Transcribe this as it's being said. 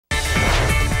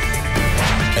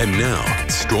And now,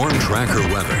 Storm Tracker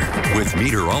weather with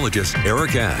meteorologist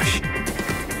Eric Ash.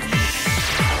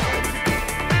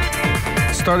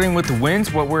 Starting with the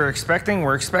winds, what we're expecting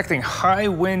high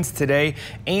winds today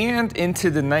and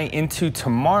into the night, into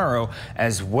tomorrow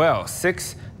as well.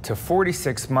 6 to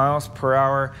 46 miles per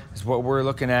hour is what we're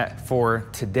looking at for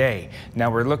today.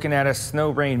 Now we're looking at a snow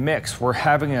rain mix. We're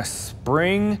having a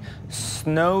spring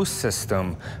snow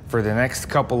system for the next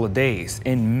couple of days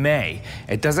in May.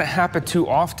 It doesn't happen too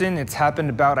often. It's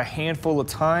happened about a handful of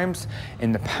times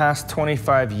in the past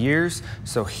 25 years.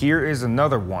 So here is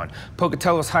another one.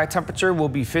 Pocatello's high temperature will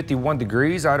be 51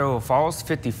 degrees. Idaho Falls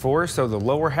 54. So the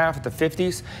lower half of the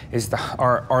 50s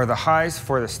are the highs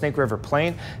for the Snake River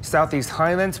Plain. Southeast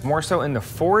Highlands more so in the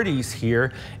 40s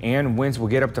here, and winds will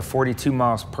get up to 42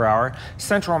 miles per hour.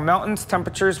 Central Mountains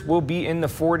temperatures will be in the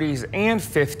 40s and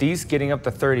 50s, getting up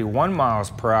to 31 miles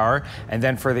per hour. And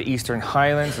then for the Eastern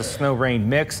Highlands, a snow rain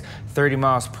mix, 30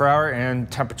 miles per hour,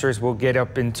 and temperatures will get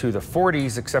up into the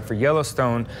 40s, except for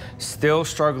Yellowstone, still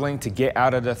struggling to get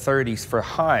out of the 30s for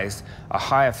highs. A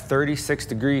high of 36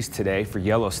 degrees today for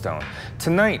Yellowstone.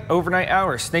 Tonight, overnight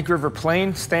hours, Snake River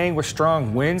Plain staying with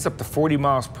strong winds up to 40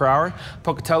 miles per hour.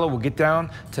 Pocatello will get down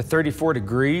to 34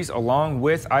 degrees along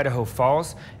with Idaho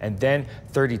Falls, and then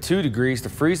 32 degrees, the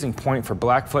freezing point for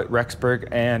Blackfoot, Rexburg,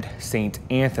 and St.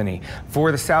 Anthony.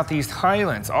 For the Southeast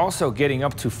Highlands, also getting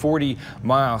up to 40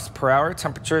 miles per hour.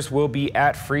 Temperatures will be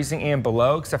at freezing and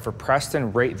below, except for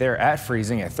Preston right there at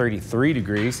freezing at 33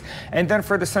 degrees. And then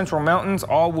for the Central Mountains,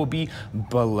 all will be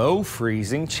below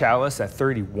freezing. Chalice at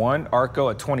 31, Arco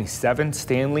at 27,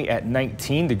 Stanley at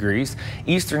 19 degrees.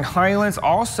 Eastern Highlands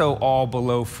also all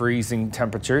below freezing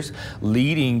temperatures,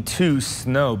 leading to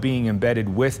snow being embedded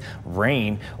with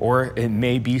rain, or it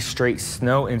may be straight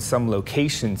snow in some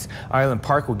locations. Island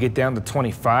Park will get down to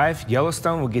 25.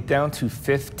 Yellowstone will get down to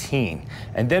 15.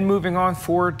 And then moving on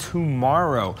for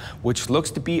tomorrow, which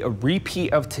looks to be a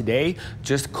repeat of today,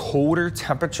 just colder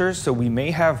temperatures, so we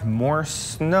may have more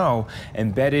snow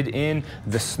embedded in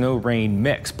the snow rain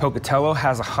mix. Pocatello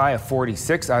has a high of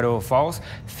 46, Idaho Falls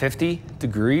 50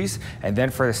 degrees, and then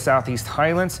for the Southeast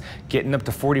Highlands getting up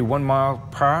to 41 miles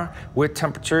per hour with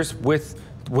temperatures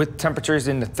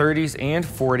in the 30s and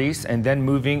 40s. And then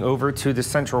moving over to the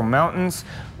Central Mountains,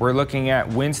 we're looking at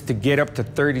winds to get up to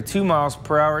 32 miles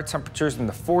per hour, temperatures in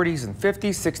the 40s and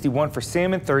 50s, 61 for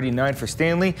Salmon, 39 for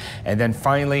Stanley. And then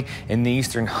finally in the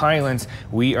Eastern Highlands,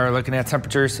 we are looking at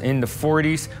temperatures in the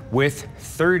 40s with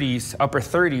 30s, upper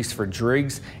 30s for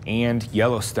Driggs and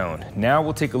Yellowstone. Now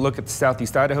we'll take a look at the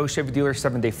Southeast Idaho Chevy Dealer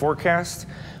 7-day forecast.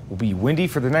 Will be windy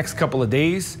for the next couple of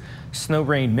days. Snow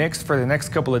rain mix for the next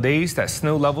couple of days. That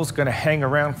snow level is going to hang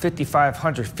around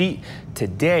 5,500 feet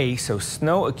today, so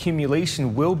snow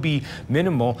accumulation will be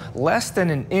minimal, less than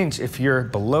an inch if you're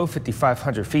below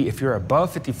 5,500 feet. If you're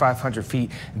above 5,500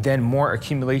 feet, then more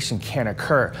accumulation can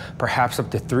occur, perhaps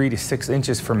up to 3 to 6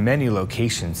 inches for many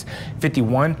locations.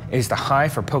 51 is the high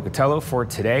for Pocatello for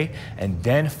today, and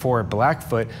then for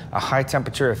Blackfoot, a high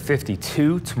temperature of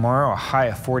 52. Tomorrow, a high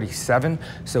of 47,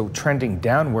 so trending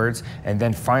downwards, and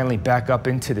then finally back up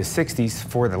into the 60s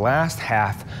for the last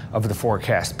half of the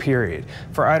forecast period.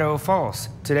 For Idaho Falls,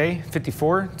 today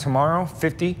 54, tomorrow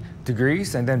 50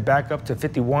 degrees, and then back up to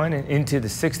 51 and into the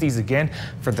 60s again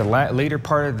for the later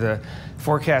part of the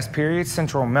forecast period.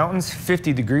 Central Mountains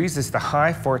 50 degrees is the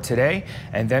high for today,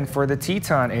 and then for the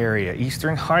Teton area,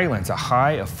 Eastern Highlands, a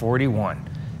high of 41.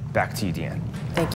 Back to you, Deanne. Thank you.